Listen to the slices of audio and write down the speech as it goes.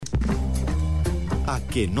A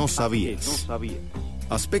que no sabías.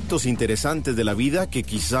 Aspectos interesantes de la vida que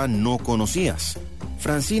quizá no conocías.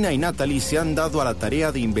 Francina y Natalie se han dado a la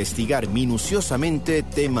tarea de investigar minuciosamente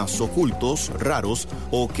temas ocultos, raros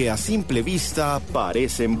o que a simple vista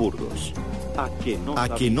parecen burdos. A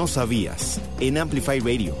que no sabías. En Amplify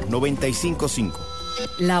Radio 95.5.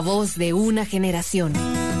 La voz de una generación.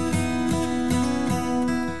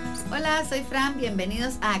 Hola, soy Fran,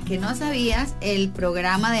 bienvenidos a Que No Sabías, el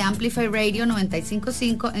programa de Amplify Radio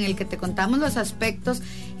 95.5 en el que te contamos los aspectos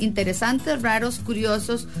interesantes, raros,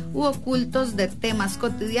 curiosos u ocultos de temas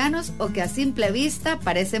cotidianos o que a simple vista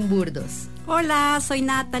parecen burdos. Hola, soy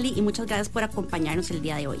Natalie y muchas gracias por acompañarnos el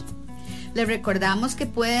día de hoy. Les recordamos que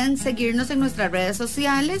pueden seguirnos en nuestras redes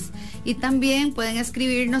sociales y también pueden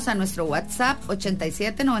escribirnos a nuestro WhatsApp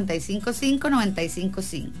 87 95 5 95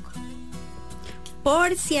 5.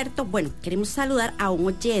 Por cierto, bueno, queremos saludar a un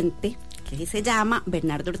oyente que se llama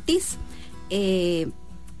Bernardo Ortiz.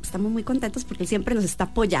 Estamos muy contentos porque él siempre nos está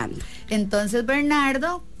apoyando. Entonces,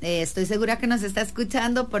 Bernardo, estoy segura que nos está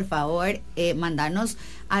escuchando. Por favor, mandanos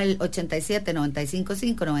al 87 95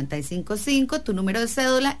 5 95 5 tu número de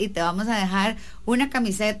cédula y te vamos a dejar una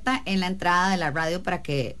camiseta en la entrada de la radio para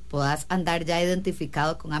que puedas andar ya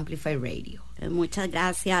identificado con Amplify Radio. Muchas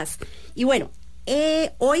gracias. Y bueno,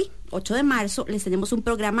 hoy, 8 de marzo, les tenemos un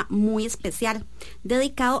programa muy especial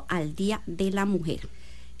dedicado al Día de la Mujer.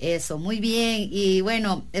 Eso, muy bien. Y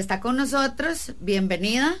bueno, está con nosotros,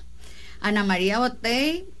 bienvenida, Ana María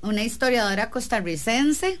Botey, una historiadora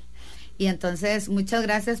costarricense. Y entonces, muchas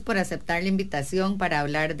gracias por aceptar la invitación para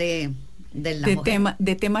hablar de la mujer.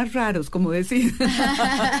 De temas raros, como decir.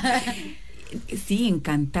 Sí,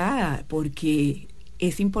 encantada, porque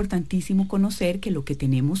es importantísimo conocer que lo que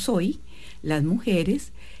tenemos hoy, las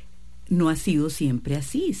mujeres, no ha sido siempre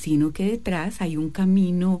así, sino que detrás hay un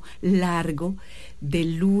camino largo de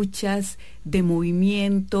luchas, de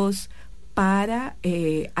movimientos para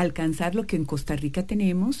alcanzar lo que en Costa Rica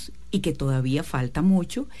tenemos y que todavía falta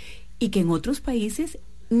mucho y que en otros países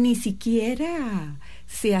ni siquiera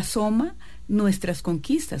se asoma nuestras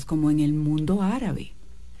conquistas, como en el mundo árabe.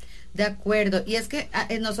 De acuerdo, y es que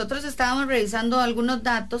nosotros estábamos revisando algunos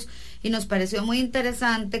datos y nos pareció muy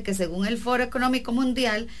interesante que según el Foro Económico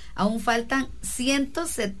Mundial aún faltan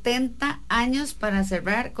 170 años para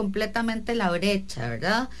cerrar completamente la brecha,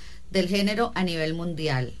 ¿verdad?, del género a nivel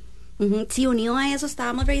mundial. Sí, unido a eso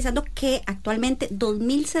estábamos revisando que actualmente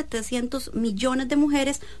 2.700 millones de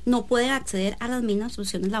mujeres no pueden acceder a las mismas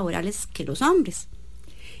opciones laborales que los hombres.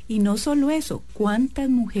 Y no solo eso, ¿cuántas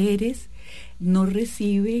mujeres no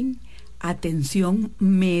reciben atención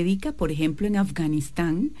médica? Por ejemplo, en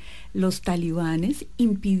Afganistán, los talibanes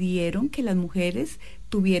impidieron que las mujeres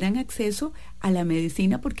tuvieran acceso a la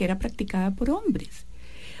medicina porque era practicada por hombres.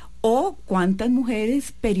 O cuántas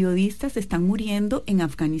mujeres periodistas están muriendo en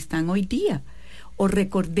Afganistán hoy día. O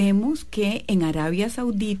recordemos que en Arabia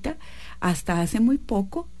Saudita, hasta hace muy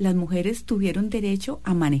poco, las mujeres tuvieron derecho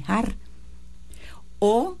a manejar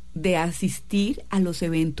o de asistir a los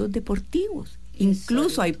eventos deportivos.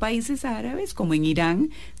 Incluso hay países árabes, como en Irán,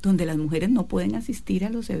 donde las mujeres no pueden asistir a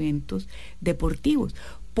los eventos deportivos.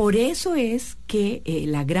 Por eso es que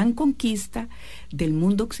la gran conquista del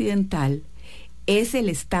mundo occidental es el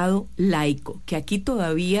Estado laico, que aquí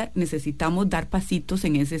todavía necesitamos dar pasitos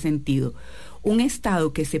en ese sentido. Un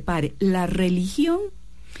Estado que separe la religión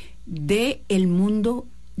del mundo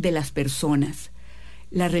de las personas.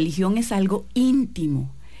 La religión es algo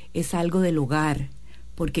íntimo, es algo del hogar,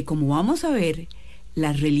 porque como vamos a ver,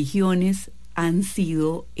 las religiones han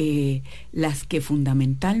sido las que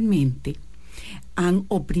fundamentalmente han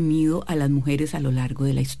oprimido a las mujeres a lo largo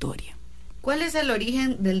de la historia. ¿Cuál es el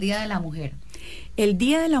origen del Día de la Mujer? El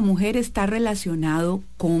Día de la Mujer está relacionado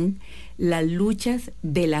con las luchas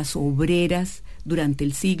de las obreras durante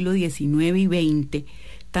el siglo XIX y XX,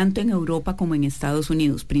 tanto en Europa como en Estados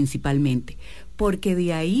Unidos principalmente, porque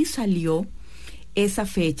de ahí salió esa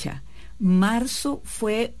fecha. Marzo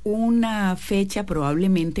fue una fecha,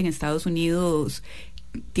 probablemente en Estados Unidos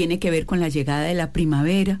tiene que ver con la llegada de la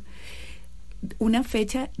primavera, una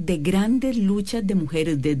fecha de grandes luchas de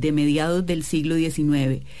mujeres desde mediados del siglo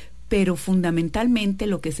XIX, pero fundamentalmente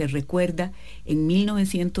lo que se recuerda en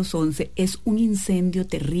 1911 es un incendio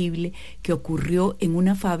terrible que ocurrió en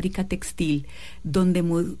una fábrica textil donde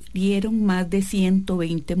murieron más de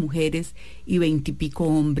 120 mujeres y 20 y pico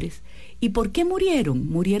hombres. ¿Y por qué murieron?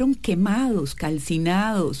 Murieron quemados,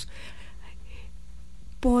 calcinados,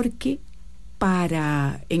 porque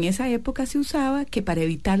en esa época se usaba que para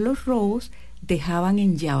evitar los robos dejaban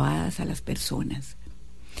enllavadas a las personas.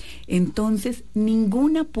 Entonces,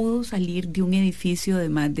 ninguna pudo salir de un edificio de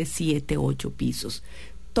más de 7, 8 pisos.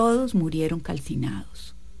 todos murieron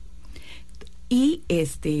calcinados. Y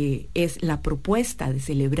es la propuesta de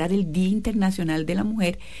celebrar el Día Internacional de la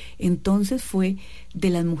Mujer. Entonces fue de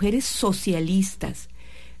las mujeres socialistas,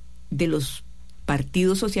 de los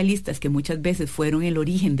partidos socialistas, que muchas veces fueron el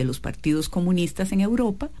origen de los partidos comunistas en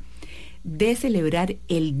Europa, de celebrar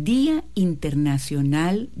el Día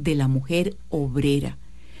Internacional de la Mujer Obrera.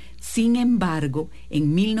 Sin embargo,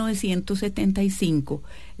 en 1975,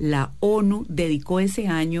 la ONU dedicó ese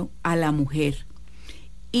año a la mujer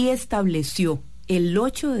y estableció el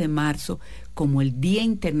 8 de marzo como el Día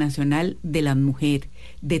Internacional de la Mujer,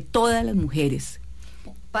 de todas las mujeres.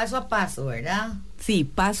 Paso a paso, ¿verdad? Sí,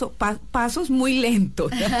 pasos muy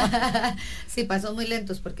lentos. Sí, pasos muy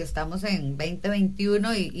lentos porque estamos en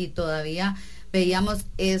 2021 y todavía veíamos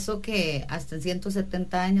eso que hasta en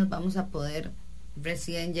 170 años vamos a poder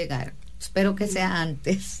recién llegar. Espero que sea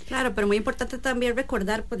antes. Claro, pero muy importante también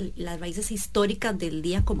recordar pues, las raíces históricas del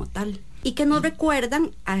día como tal. Y que nos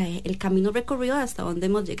recuerdan el camino recorrido hasta donde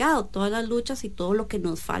hemos llegado, todas las luchas y todo lo que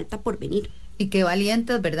nos falta por venir. Y qué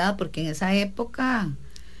valientes, ¿verdad? Porque en esa época,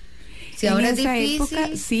 si ahora es difícil. Época,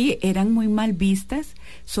 sí, eran muy mal vistas,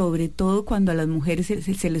 sobre todo cuando a las mujeres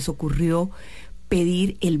se les ocurrió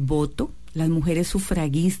pedir el voto. Las mujeres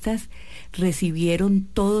sufragistas recibieron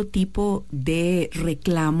todo tipo de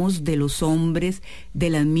reclamos de los hombres, de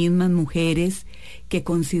las mismas mujeres, que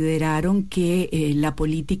consideraron que la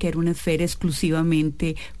política era una esfera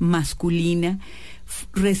exclusivamente masculina.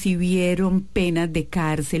 Recibieron penas de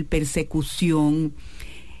cárcel, persecución,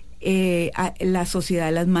 la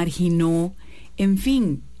sociedad las marginó, en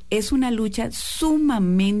fin. Es una lucha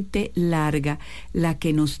sumamente larga la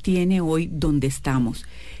que nos tiene hoy donde estamos.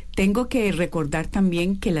 Tengo que recordar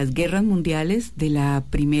también que las guerras mundiales de la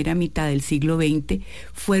primera mitad del siglo XX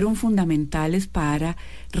fueron fundamentales para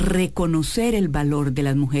reconocer el valor de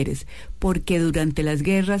las mujeres, porque durante las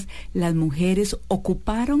guerras las mujeres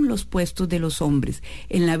ocuparon los puestos de los hombres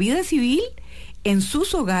en la vida civil, en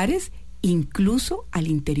sus hogares, incluso al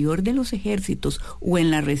interior de los ejércitos o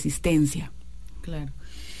en la resistencia. Claro.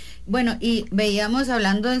 Bueno, y veíamos,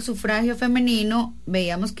 hablando del sufragio femenino,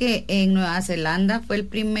 veíamos que en Nueva Zelanda fue el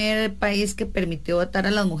primer país que permitió votar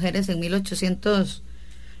a las mujeres en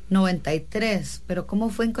 1893, pero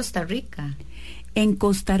 ¿cómo fue en Costa Rica? En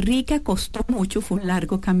Costa Rica costó mucho, fue un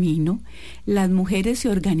largo camino. Las mujeres se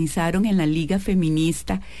organizaron en la Liga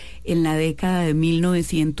Feminista en la década de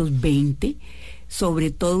 1920.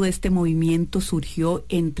 Sobre todo este movimiento surgió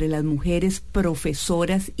entre las mujeres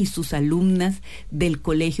profesoras y sus alumnas del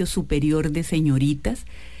Colegio Superior de Señoritas,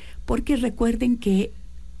 porque recuerden que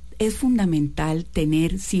es fundamental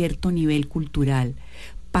tener cierto nivel cultural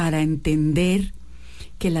para entender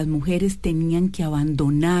que las mujeres tenían que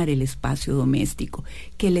abandonar el espacio doméstico,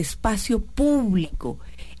 que el espacio público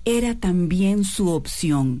era también su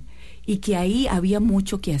opción y que ahí había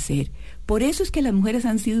mucho que hacer. Por eso es que las mujeres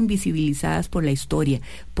han sido invisibilizadas por la historia,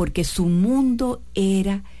 porque su mundo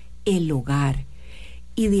era el hogar.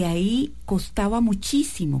 Y de ahí costaba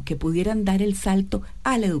muchísimo que pudieran dar el salto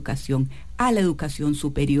a la educación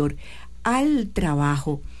superior, al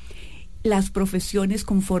trabajo. Las profesiones,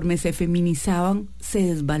 conforme se feminizaban, se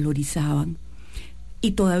desvalorizaban.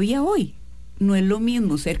 Y todavía hoy no es lo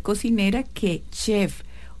mismo ser cocinera que chef,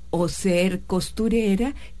 o ser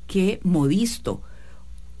costurera que modisto.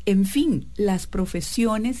 En fin, las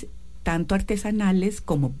profesiones, tanto artesanales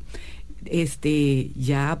como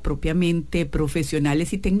ya propiamente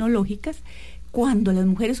profesionales y tecnológicas, cuando las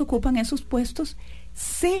mujeres ocupan esos puestos,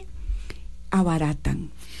 se abaratan.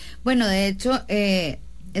 Bueno, de hecho,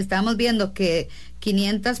 estamos viendo que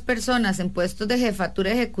 500 personas en puestos de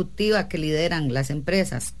jefatura ejecutiva que lideran las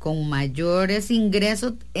empresas con mayores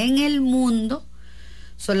ingresos en el mundo,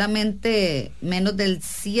 solamente menos del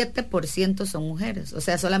 7% son mujeres. O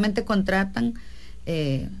sea, solamente contratan,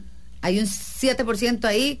 hay un 7%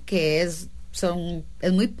 ahí que es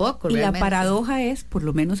muy poco. Y realmente. La paradoja es, por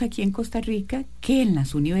lo menos aquí en Costa Rica, que en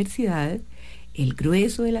las universidades el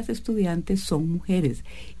grueso de las estudiantes son mujeres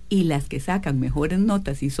y las que sacan mejores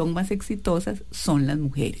notas y son más exitosas son las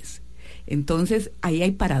mujeres. Entonces, ahí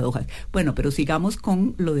hay paradojas. Bueno, pero sigamos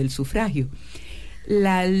con lo del sufragio.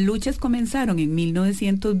 Las luchas comenzaron en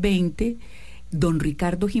 1920. Don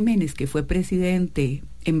Ricardo Jiménez, que fue presidente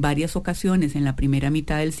en varias ocasiones en la primera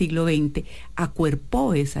mitad del siglo XX,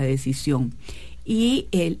 acuerpó esa decisión y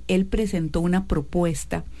él presentó una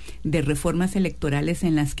propuesta de reformas electorales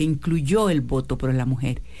en las que incluyó el voto por la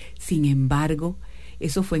mujer. Sin embargo,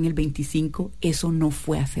 eso fue en el 25, eso no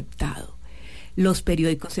fue aceptado. Los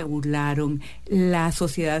periódicos se burlaron, la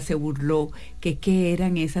sociedad se burló, que qué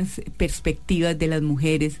eran esas perspectivas de las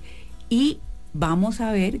mujeres, y vamos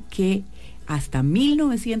a ver que hasta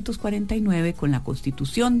 1949, con la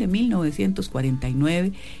Constitución de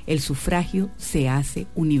 1949, el sufragio se hace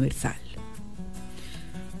universal.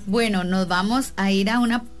 Bueno, nos vamos a ir a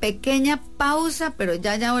una pequeña pausa, pero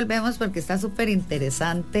ya volvemos porque está súper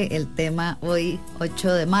interesante el tema hoy,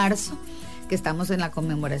 8 de marzo, que estamos en la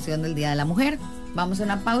conmemoración del Día de la Mujer. Vamos a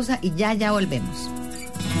una pausa y ya volvemos.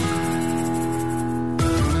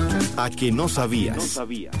 A que no sabías.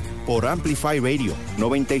 Por Amplify Radio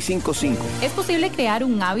 95.5. ¿Es posible crear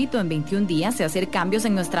un hábito en 21 días y hacer cambios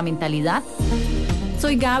en nuestra mentalidad?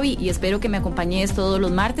 Soy Gaby y espero que me acompañes todos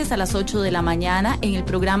los martes a las 8 de la mañana en el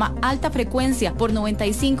programa Alta Frecuencia por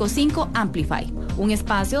 95.5 Amplify, un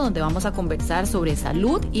espacio donde vamos a conversar sobre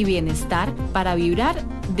salud y bienestar para vibrar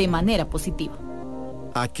de manera positiva.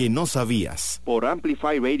 A que no sabías. Por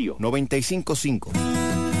Amplify Radio 95.5.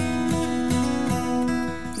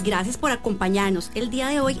 Gracias por acompañarnos. El día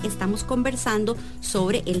de hoy estamos conversando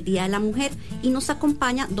sobre el Día de la Mujer y nos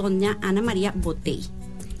acompaña doña Ana María Botey.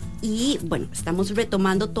 Y bueno, estamos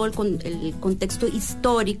retomando todo el contexto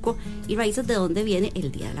histórico y raíces de dónde viene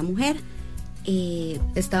el Día de la Mujer.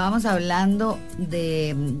 Estábamos hablando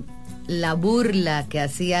de la burla que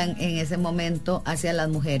hacían en ese momento hacia las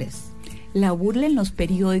mujeres. La burla en los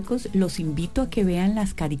periódicos, los invito a que vean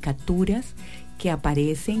las caricaturas que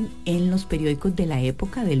aparecen en los periódicos de la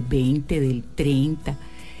época del 20, del 30.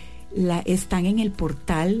 Están en el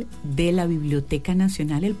portal de la Biblioteca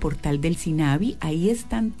Nacional, el portal del SINAVI, ahí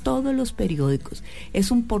están todos los periódicos. Es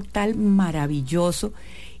un portal maravilloso,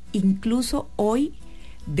 incluso hoy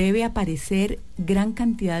debe aparecer gran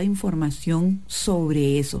cantidad de información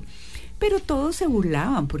sobre eso. Pero todos se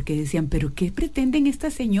burlaban porque decían, ¿pero qué pretenden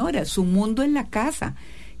estas señoras? Su mundo en la casa.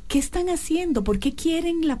 ¿Qué están haciendo? ¿Por qué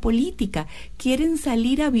quieren la política? ¿Quieren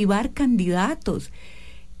salir a avivar candidatos?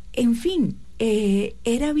 En fin,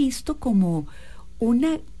 era visto como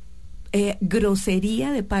una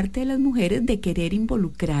grosería de parte de las mujeres de querer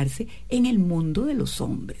involucrarse en el mundo de los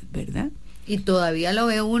hombres, ¿verdad? Y todavía lo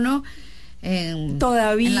ve uno en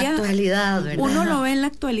la actualidad, ¿verdad? Uno lo ve en la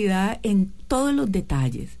actualidad en todos los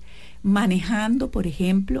detalles. Manejando, por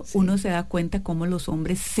ejemplo, sí, uno se da cuenta cómo los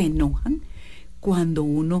hombres se enojan cuando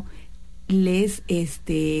uno les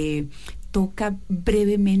toca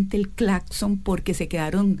brevemente el claxon porque se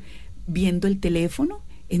quedaron viendo el teléfono,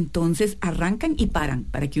 entonces arrancan y paran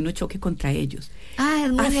para que uno choque contra ellos. Ah,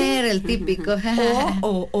 es mujer, el típico.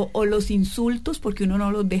 o los insultos porque uno no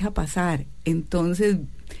los deja pasar, entonces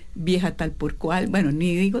vieja tal por cual, bueno,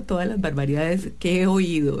 ni digo todas las barbaridades que he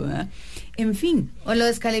oído, ¿verdad? En fin. O lo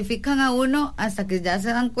descalifican a uno hasta que ya se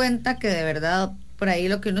dan cuenta que de verdad por ahí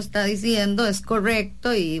lo que uno está diciendo es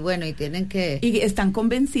correcto y bueno, y tienen que... Y están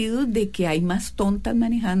convencidos de que hay más tontas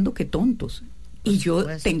manejando que tontos. Y yo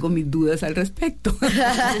tengo mis dudas al respecto.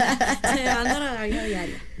 Llevando la vida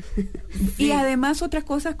diaria. Sí. Y además otra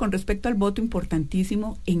cosa con respecto al voto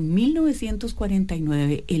importantísimo, en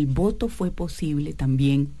 1949 el voto fue posible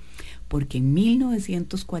también, porque en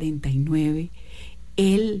 1949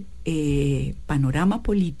 el panorama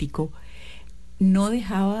político no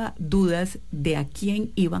dejaba dudas de a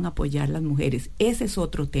quién iban a apoyar las mujeres. Ese es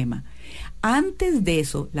otro tema. Antes de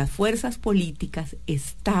eso, las fuerzas políticas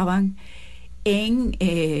estaban en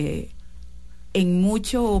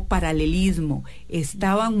mucho paralelismo,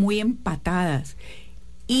 estaban muy empatadas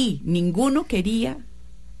y ninguno quería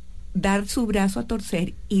dar su brazo a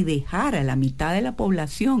torcer y dejar a la mitad de la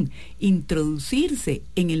población introducirse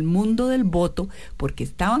en el mundo del voto porque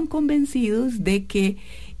estaban convencidos de que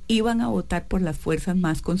iban a votar por las fuerzas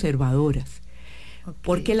más conservadoras. Okay.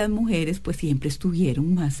 Porque las mujeres pues siempre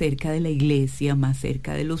estuvieron más cerca de la iglesia, más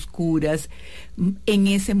cerca de los curas, en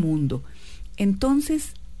ese mundo.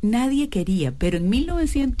 Entonces nadie quería, pero en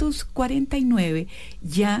 1949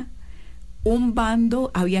 ya un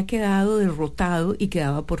bando había quedado derrotado y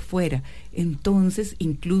quedaba por fuera. Entonces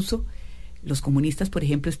incluso los comunistas, por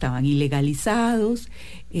ejemplo, estaban ilegalizados,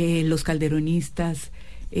 los calderonistas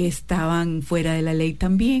estaban fuera de la ley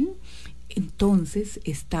también. Entonces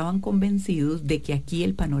estaban convencidos de que aquí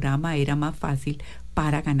el panorama era más fácil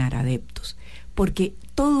para ganar adeptos, porque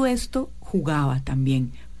todo esto jugaba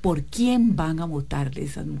también. ¿Por quién van a votar de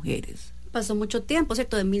esas mujeres? Pasó mucho tiempo,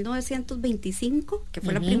 ¿cierto? De 1925, que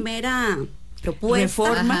fue la primera propuesta,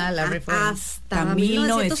 reforma, hasta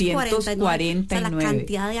 1949. O sea, la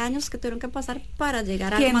cantidad de años que tuvieron que pasar para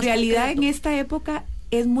llegar a algo más en realidad concreto. En esta época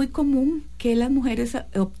es muy común que las mujeres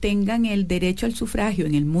obtengan el derecho al sufragio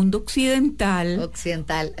en el mundo occidental,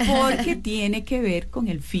 porque tiene que ver con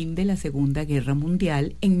el fin de la Segunda Guerra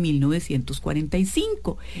Mundial en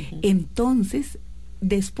 1945. Entonces,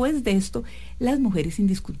 después de esto, las mujeres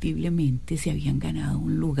indiscutiblemente se habían ganado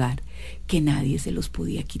un lugar que nadie se los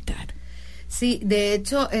podía quitar. Sí, de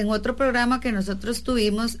hecho, en otro programa que nosotros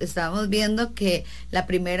tuvimos, estábamos viendo que la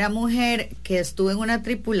primera mujer que estuvo en una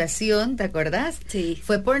tripulación, ¿te acordás? Sí.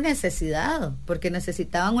 Fue por necesidad, porque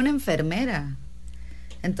necesitaban una enfermera.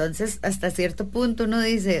 Entonces, hasta cierto punto uno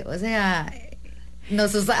dice, o sea,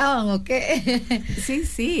 ¿nos usaban o qué?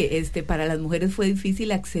 Sí, para las mujeres fue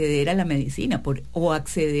difícil acceder a la medicina o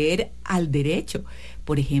acceder al derecho.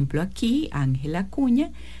 Por ejemplo, aquí, Ángela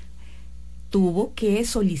Acuña tuvo que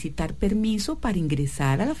solicitar permiso para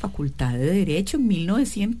ingresar a la Facultad de Derecho en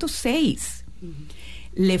 1906. Uh-huh.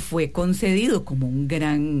 Le fue concedido como un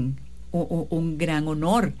gran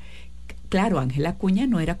honor. Claro, Ángela Acuña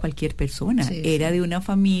no era cualquier persona, era de una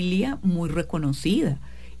familia muy reconocida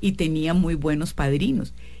y tenía muy buenos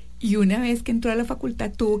padrinos. Y una vez que entró a la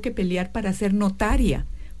facultad tuvo que pelear para ser notaria,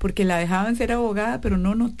 porque la dejaban ser abogada, pero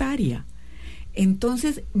no notaria.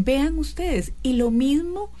 Entonces, vean ustedes, y lo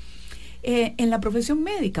mismo en la profesión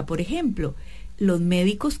médica, por ejemplo, los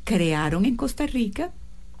médicos crearon en Costa Rica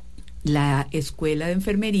la escuela de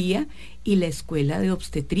enfermería y la escuela de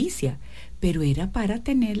obstetricia, pero era para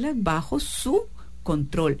tenerlas bajo su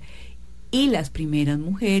control. Y las primeras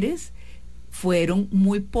mujeres fueron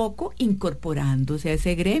muy poco incorporándose a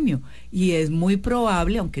ese gremio, y es muy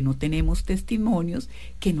probable, aunque no tenemos testimonios,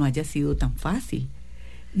 que no haya sido tan fácil.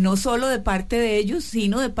 No solo de parte de ellos,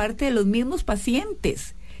 sino de parte de los mismos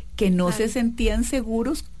pacientes, que no se sentían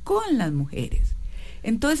seguros con las mujeres.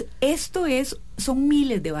 Entonces, son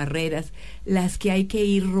miles de barreras las que hay que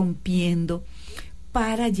ir rompiendo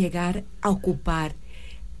para llegar a ocupar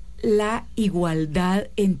la igualdad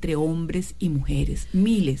entre hombres y mujeres.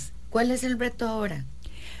 Miles. ¿Cuál es el reto ahora?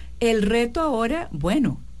 El reto ahora,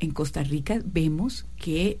 bueno, en Costa Rica vemos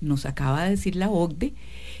que nos acaba de decir la OCDE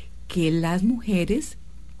que las mujeres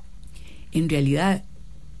en realidad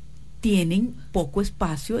tienen poco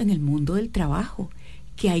espacio en el mundo del trabajo,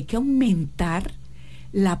 que hay que aumentar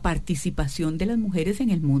la participación de las mujeres en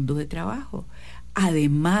el mundo de trabajo.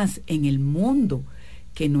 Además, en el mundo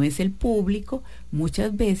que no es el público,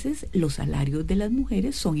 muchas veces los salarios de las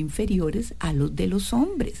mujeres son inferiores a los de los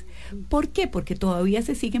hombres. ¿Por qué? Porque todavía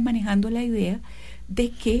se sigue manejando la idea de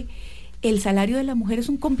que el salario de la mujer es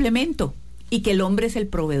un complemento y que el hombre es el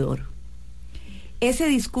proveedor. Ese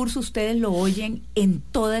discurso ustedes lo oyen en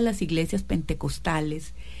todas las iglesias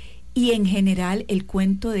pentecostales y en general el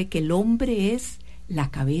cuento de que el hombre es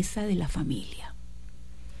la cabeza de la familia.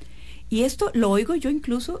 Y esto lo oigo yo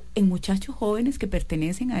incluso en muchachos jóvenes que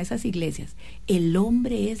pertenecen a esas iglesias. El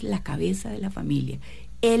hombre es la cabeza de la familia,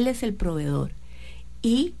 él es el proveedor.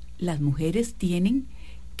 Y las mujeres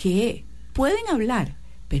pueden hablar,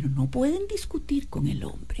 pero no pueden discutir con el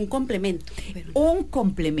hombre. Un complemento. Un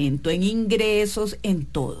complemento en ingresos, en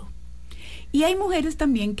todo. Y hay mujeres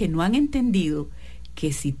también que no han entendido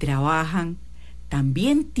que si trabajan,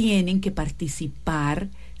 también tienen que participar,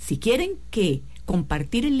 si quieren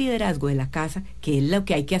compartir el liderazgo de la casa, que es lo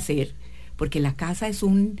que hay que hacer, porque la casa es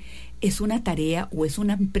una tarea o es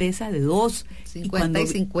una empresa de dos. 50 y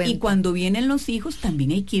 50. Y cuando vienen los hijos,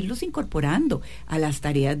 también hay que irlos incorporando a las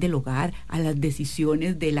tareas del hogar, a las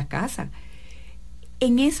decisiones de la casa.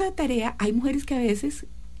 En esa tarea hay mujeres que a veces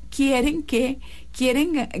quieren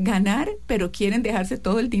ganar, pero quieren dejarse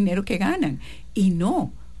todo el dinero que ganan. Y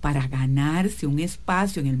no, para ganarse un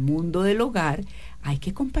espacio en el mundo del hogar, hay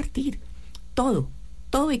que compartir todo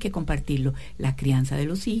hay que compartirlo, la crianza de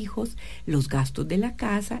los hijos, los gastos de la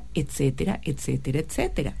casa, etcétera, etcétera,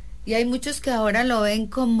 etcétera. Y hay muchos que ahora lo ven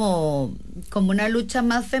como una lucha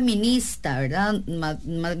más feminista, ¿verdad?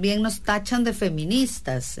 Más bien nos tachan de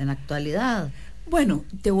feministas en la actualidad. Bueno,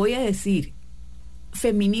 te voy a decir,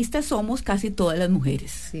 feministas somos casi todas las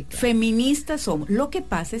mujeres. Sí, claro. Feministas somos. Lo que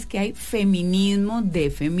pasa es que hay feminismo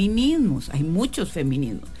de feminismos, hay muchos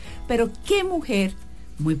feminismos. Pero ¿qué mujer?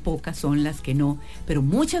 Muy pocas son las que no, pero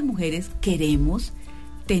muchas mujeres queremos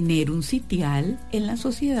tener un sitial en la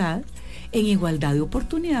sociedad en igualdad de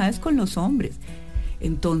oportunidades con los hombres.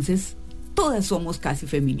 Entonces, todas somos casi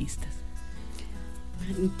feministas.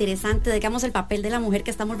 Interesante, digamos, el papel de la mujer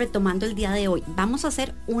que estamos retomando el día de hoy. Vamos a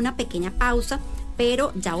hacer una pequeña pausa,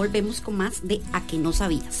 pero ya volvemos con más de A que no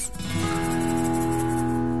sabías.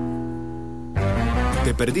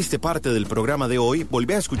 ¿Te perdiste parte del programa de hoy?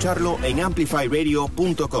 Volvé a escucharlo en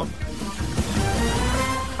amplifyradio.com.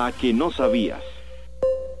 A que no sabías.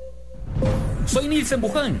 Soy Nilsen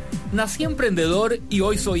Buján, nací emprendedor y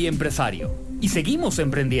hoy soy empresario. Y seguimos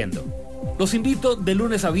emprendiendo. Los invito de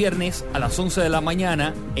lunes a viernes a las 11 de la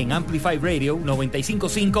mañana en Amplify Radio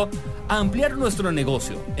 95.5 a ampliar nuestro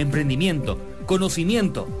negocio, emprendimiento,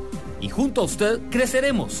 conocimiento. Y junto a usted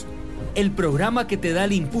creceremos. El programa que te da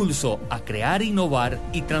el impulso a crear, innovar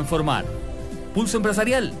y transformar. Pulso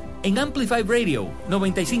Empresarial, en Amplify Radio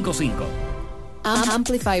 955.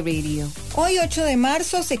 Amplify Radio. Hoy 8 de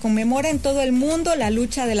marzo se conmemora en todo el mundo la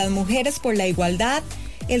lucha de las mujeres por la igualdad,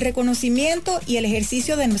 el reconocimiento y el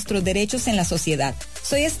ejercicio de nuestros derechos en la sociedad.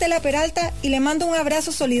 Soy Estela Peralta y le mando un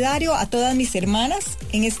abrazo solidario a todas mis hermanas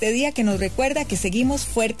en este día que nos recuerda que seguimos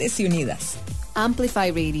fuertes y unidas.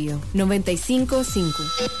 Amplify Radio 955.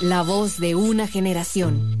 La voz de una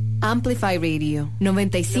generación. Amplify Radio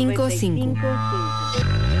 955.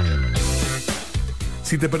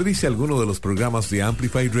 Si te perdiste alguno de los programas de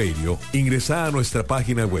Amplify Radio, ingresa a nuestra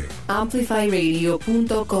página web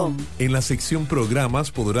amplifyradio.com. En la sección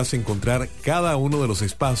programas podrás encontrar cada uno de los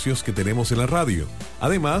espacios que tenemos en la radio.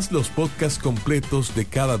 Además, los podcasts completos de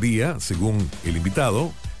cada día, según el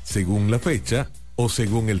invitado, según la fecha o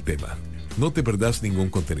según el tema. No te perdás ningún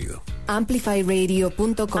contenido.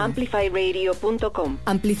 amplifyradio.com. amplifyradio.com.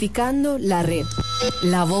 Amplificando la red.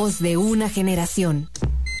 La voz de una generación.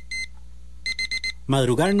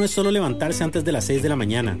 Madrugar no es solo levantarse antes de las 6 de la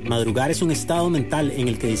mañana. Madrugar es un estado mental en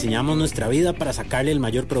el que diseñamos nuestra vida para sacarle el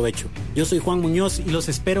mayor provecho. Yo soy Juan Muñoz y los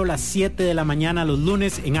espero a las 7 de la mañana los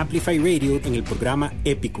lunes en Amplify Radio en el programa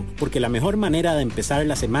Épico, porque la mejor manera de empezar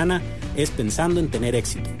la semana es pensando en tener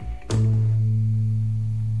éxito.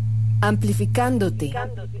 Amplificándote.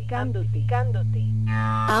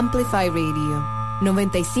 Amplify Radio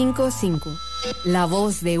 955. La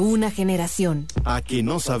voz de una generación. A que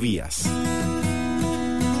no sabías.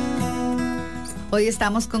 Hoy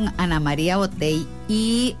estamos con Ana María Botey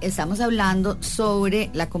y estamos hablando sobre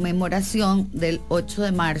la conmemoración del 8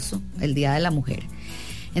 de marzo, el Día de la Mujer.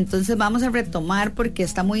 Entonces vamos a retomar porque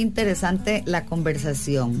está muy interesante la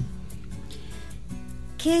conversación.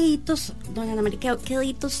 ¿Qué hitos, doña Ana María, qué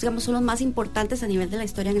hitos, digamos, son los más importantes a nivel de la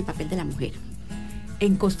historia en el papel de la mujer?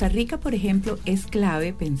 En Costa Rica, por ejemplo, es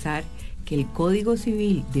clave pensar que el Código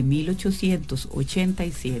Civil de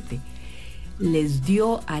 1887 les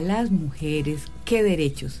dio a las mujeres, ¿qué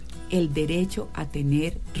derechos? El derecho a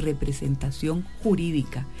tener representación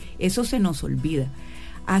jurídica. Eso se nos olvida.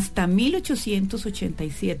 Hasta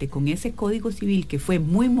 1887, con ese Código Civil que fue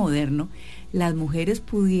muy moderno, las mujeres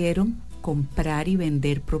pudieron comprar y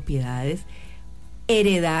vender propiedades,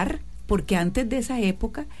 heredar, porque antes de esa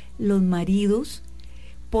época los maridos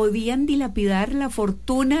podían dilapidar la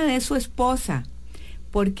fortuna de su esposa,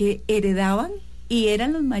 porque heredaban y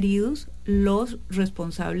eran los maridos los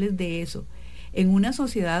responsables de eso, en una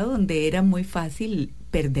sociedad donde era muy fácil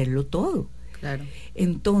perderlo todo. Claro.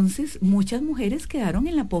 Entonces, muchas mujeres quedaron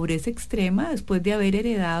en la pobreza extrema después de haber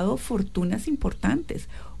heredado fortunas importantes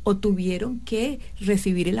o tuvieron que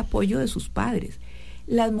recibir el apoyo de sus padres.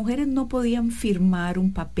 Las mujeres no podían firmar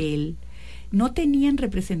un papel, no tenían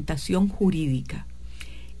representación jurídica.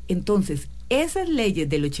 Entonces, esas leyes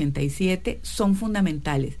del 87 son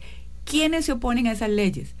fundamentales. ¿Quiénes se oponen a esas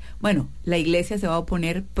leyes? Bueno, la Iglesia se va a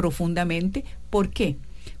oponer profundamente. ¿Por qué?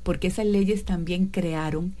 Porque esas leyes también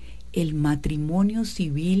crearon el matrimonio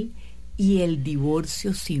civil y el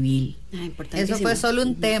divorcio civil. Eso fue solo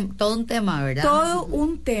todo un tema, ¿verdad? Todo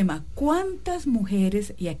un tema. ¿Cuántas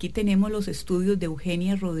mujeres, y aquí tenemos los estudios de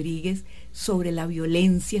Eugenia Rodríguez sobre la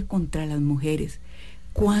violencia contra las mujeres,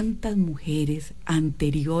 cuántas mujeres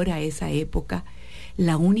anterior a esa época,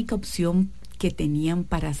 la única opción que tenían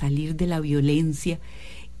para salir de la violencia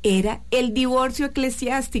era el divorcio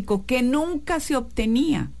eclesiástico, que nunca se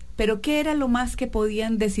obtenía? Pero ¿qué era lo más que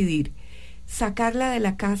podían decidir? Sacarla de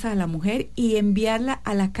la casa a la mujer y enviarla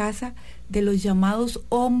a la casa de los llamados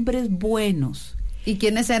hombres buenos. ¿Y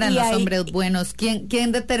quiénes eran los hombres buenos?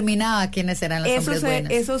 ¿Quién determinaba quiénes eran los hombres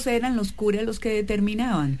buenos? Esos eran los curas los que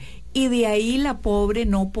determinaban. Y de ahí la pobre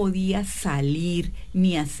no podía salir,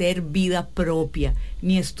 ni hacer vida propia,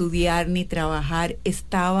 ni estudiar, ni trabajar.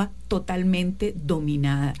 Estaba totalmente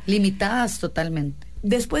dominada. Limitadas totalmente.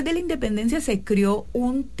 Después de la independencia se creó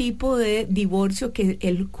un tipo de divorcio que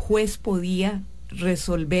el juez podía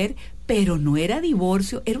resolver, pero no era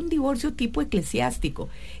divorcio, era un divorcio tipo eclesiástico.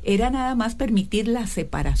 Era nada más permitir la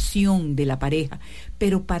separación de la pareja.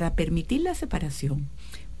 Pero para permitir la separación,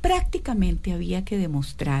 prácticamente había que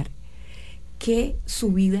demostrar que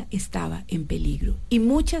su vida estaba en peligro. Y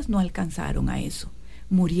muchas no alcanzaron a eso,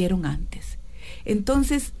 murieron antes.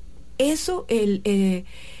 Entonces, eso,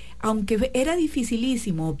 aunque era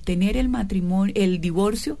dificilísimo obtener el matrimonio, el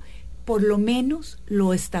divorcio, por lo menos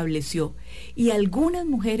lo estableció. Y algunas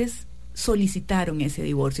mujeres solicitaron ese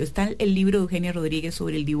divorcio. Está el libro de Eugenia Rodríguez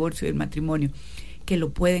sobre el divorcio y el matrimonio, que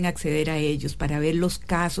lo pueden acceder a ellos para ver los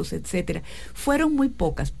casos, etcétera. Fueron muy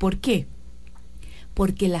pocas. ¿Por qué?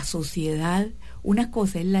 Porque la sociedad, una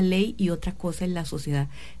cosa es la ley y otra cosa es la sociedad.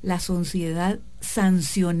 La sociedad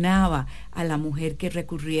sancionaba a la mujer que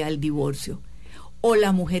recurría al divorcio. o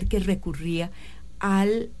la mujer que recurría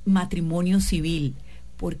al matrimonio civil.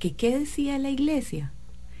 Porque ¿qué decía la iglesia?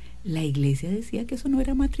 La iglesia decía que eso no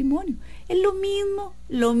era matrimonio. Es lo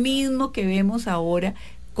mismo que vemos ahora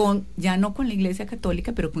ya no con la iglesia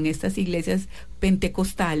católica, pero con estas iglesias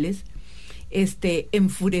pentecostales,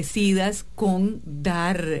 enfurecidas con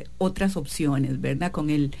dar otras opciones, ¿verdad? Con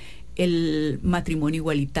el matrimonio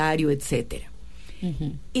igualitario, etcétera.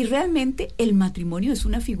 Uh-huh. Y realmente el matrimonio es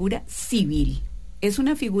una figura civil. Es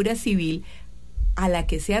una figura civil a la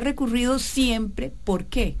que se ha recurrido siempre. ¿Por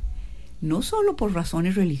qué? No solo por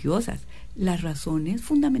razones religiosas. Las razones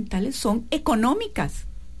fundamentales son económicas.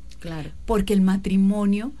 Claro. Porque el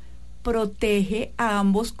matrimonio protege a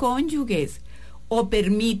ambos cónyuges, o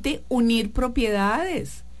permite unir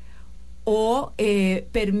propiedades, o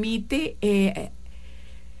permite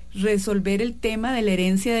resolver el tema de la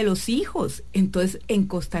herencia de los hijos. Entonces, en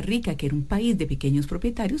Costa Rica, que era un país de pequeños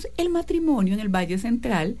propietarios, el matrimonio en el Valle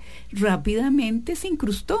Central rápidamente se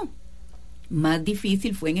incrustó. Más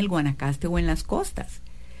difícil fue en el Guanacaste o en las costas,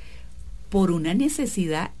 por una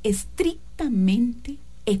necesidad estrictamente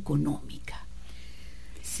económica.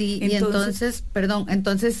 Sí, entonces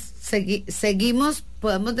seguimos,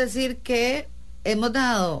 podemos decir que hemos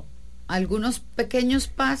dado algunos pequeños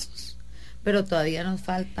pasos, pero todavía nos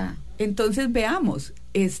falta. Entonces veamos,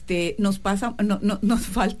 nos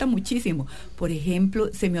falta muchísimo. Por ejemplo,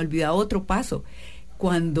 se me olvida otro paso,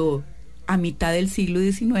 cuando a mitad del siglo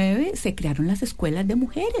XIX se crearon las escuelas de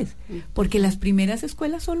mujeres, porque las primeras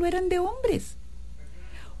escuelas solo eran de hombres.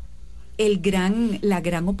 La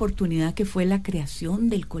gran oportunidad que fue la creación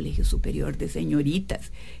del Colegio Superior de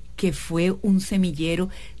Señoritas, que fue un semillero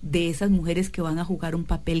de esas mujeres que van a jugar un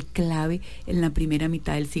papel clave en la primera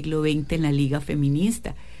mitad del siglo XX en la Liga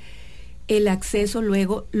Feminista. El acceso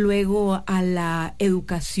luego a la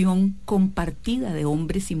educación compartida de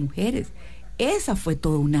hombres y mujeres. Esa fue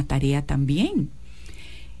toda una tarea también.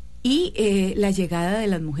 Y la llegada de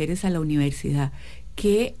las mujeres a la universidad,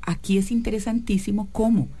 que aquí es interesantísimo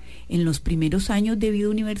cómo en los primeros años de vida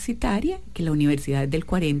universitaria, que la universidad es del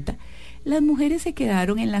 40, las mujeres se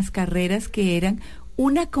quedaron en las carreras que eran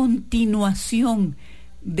una continuación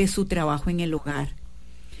de su trabajo en el hogar.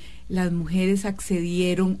 Las mujeres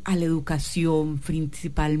accedieron a la educación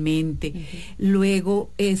principalmente,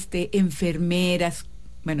 luego enfermeras,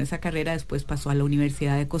 bueno, esa carrera después pasó a la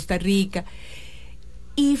Universidad de Costa Rica,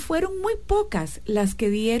 y fueron muy pocas las que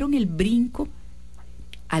dieron el brinco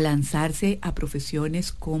a lanzarse a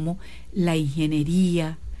profesiones como la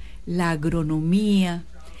ingeniería, la agronomía.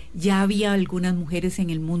 Ya había algunas mujeres en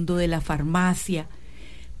el mundo de la farmacia,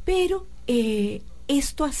 pero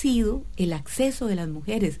esto ha sido el acceso de las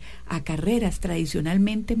mujeres a carreras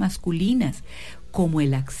tradicionalmente masculinas, como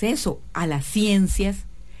el acceso a las ciencias,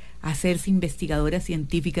 a hacerse investigadoras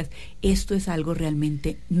científicas. Esto es algo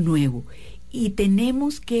realmente nuevo. Y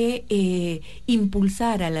tenemos que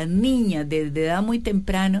impulsar a las niñas desde edad muy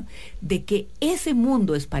temprana de que ese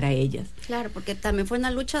mundo es para ellas. Claro, porque también fue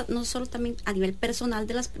una lucha no solo también a nivel personal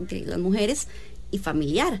de las mujeres y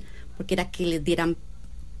familiar, porque era que les dieran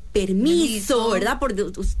permiso, ¿verdad? Por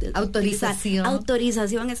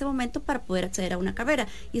autorización en ese momento para poder acceder a una carrera.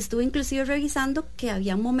 Y estuve inclusive revisando que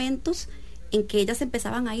había momentos en que ellas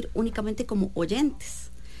empezaban a ir únicamente como oyentes.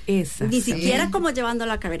 Ni siquiera como llevando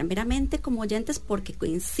la carrera, meramente como oyentes, porque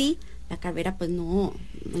en sí la carrera pues no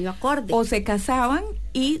iba acorde. O se casaban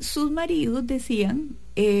y sus maridos decidían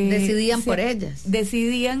por ellas.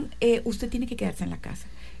 Decidían, usted tiene que quedarse en la casa.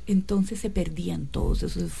 Entonces se perdían todos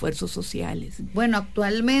esos esfuerzos sociales. Bueno,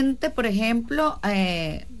 actualmente, por ejemplo,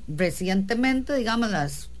 recientemente, digamos,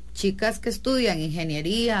 las chicas que estudian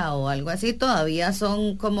ingeniería o algo así todavía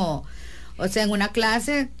son como... O sea, en una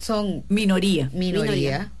clase son minoría,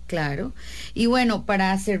 claro. Y bueno,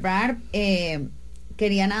 para cerrar,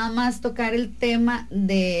 quería nada más tocar el tema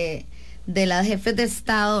de las jefes de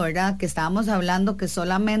Estado, ¿verdad? Que estábamos hablando que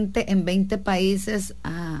solamente en 20 países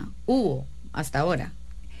hubo hasta ahora.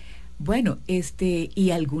 Bueno, y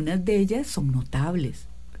algunas de ellas son notables.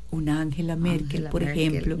 Una Angela Merkel, por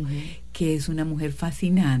ejemplo, que es una mujer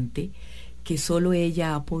fascinante, que solo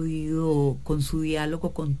ella ha podido, con su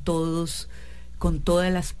diálogo con todas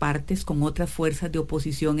las partes, con otras fuerzas de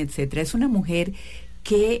oposición, etcétera. Es una mujer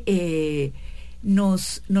que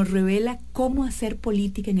nos revela cómo hacer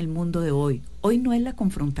política en el mundo de hoy. Hoy no es la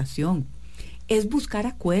confrontación, es buscar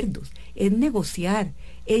acuerdos, es negociar,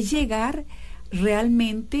 es llegar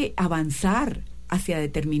realmente, avanzar hacia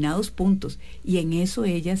determinados puntos, y en eso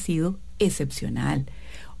ella ha sido excepcional.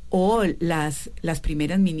 O las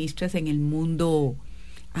primeras ministras en el mundo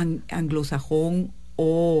anglosajón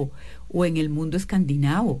o en el mundo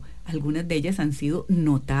escandinavo, algunas de ellas han sido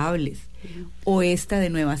notables. o esta de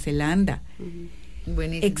Nueva Zelanda.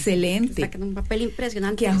 Buenísimo. Excelente. Está un papel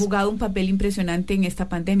impresionante. Que ha jugado un papel impresionante en esta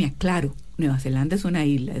pandemia. Claro, Nueva Zelanda es una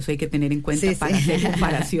isla, eso hay que tener en cuenta para hacer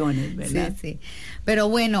comparaciones, ¿verdad? Sí. Pero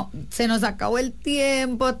bueno, se nos acabó el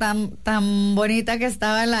tiempo, tan bonita que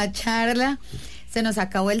estaba la charla, se nos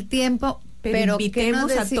acabó el tiempo, pero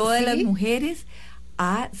invitemos a todas las mujeres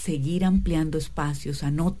a seguir ampliando espacios,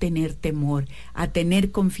 a no tener temor, a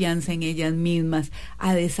tener confianza en ellas mismas,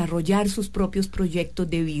 a desarrollar sus propios proyectos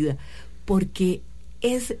de vida, porque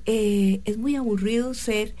es muy aburrido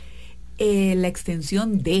ser la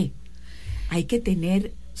extensión de. Hay que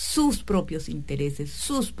tener sus propios intereses,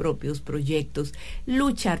 sus propios proyectos,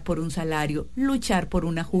 luchar por un salario, luchar por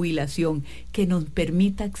una jubilación que nos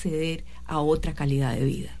permita acceder a otra calidad de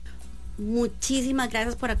vida. Muchísimas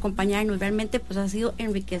gracias por acompañarnos, realmente pues ha sido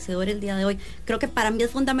enriquecedor el día de hoy. Creo que para mí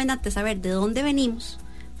es fundamental saber de dónde venimos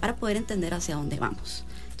para poder entender hacia dónde vamos.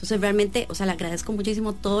 Entonces realmente, le agradezco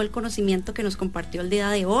muchísimo todo el conocimiento que nos compartió el día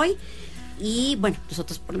de hoy. Y bueno,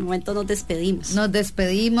 nosotros por el momento nos despedimos. Nos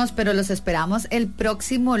despedimos, pero los esperamos el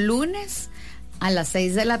próximo lunes a las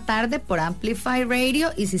 6 de la tarde por Amplify Radio.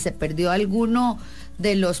 Y si se perdió alguno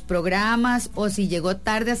de los programas o si llegó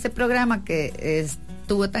tarde a este programa que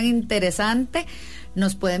estuvo tan interesante,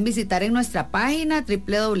 nos pueden visitar en nuestra página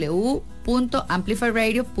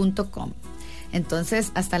www.amplifyradio.com.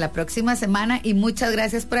 Entonces, hasta la próxima semana y muchas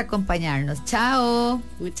gracias por acompañarnos. Chao.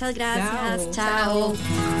 Muchas gracias. Chao.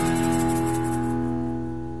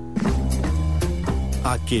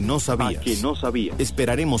 ¿A que no sabías?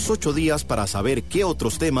 Esperaremos 8 días para saber qué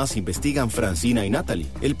otros temas investigan Francina y Natalie.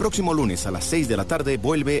 El próximo lunes a las 6 de la tarde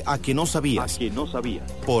vuelve A que no sabías.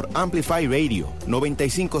 Por Amplify Radio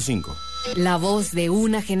 95.5. La voz de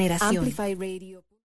una generación. Amplify Radio.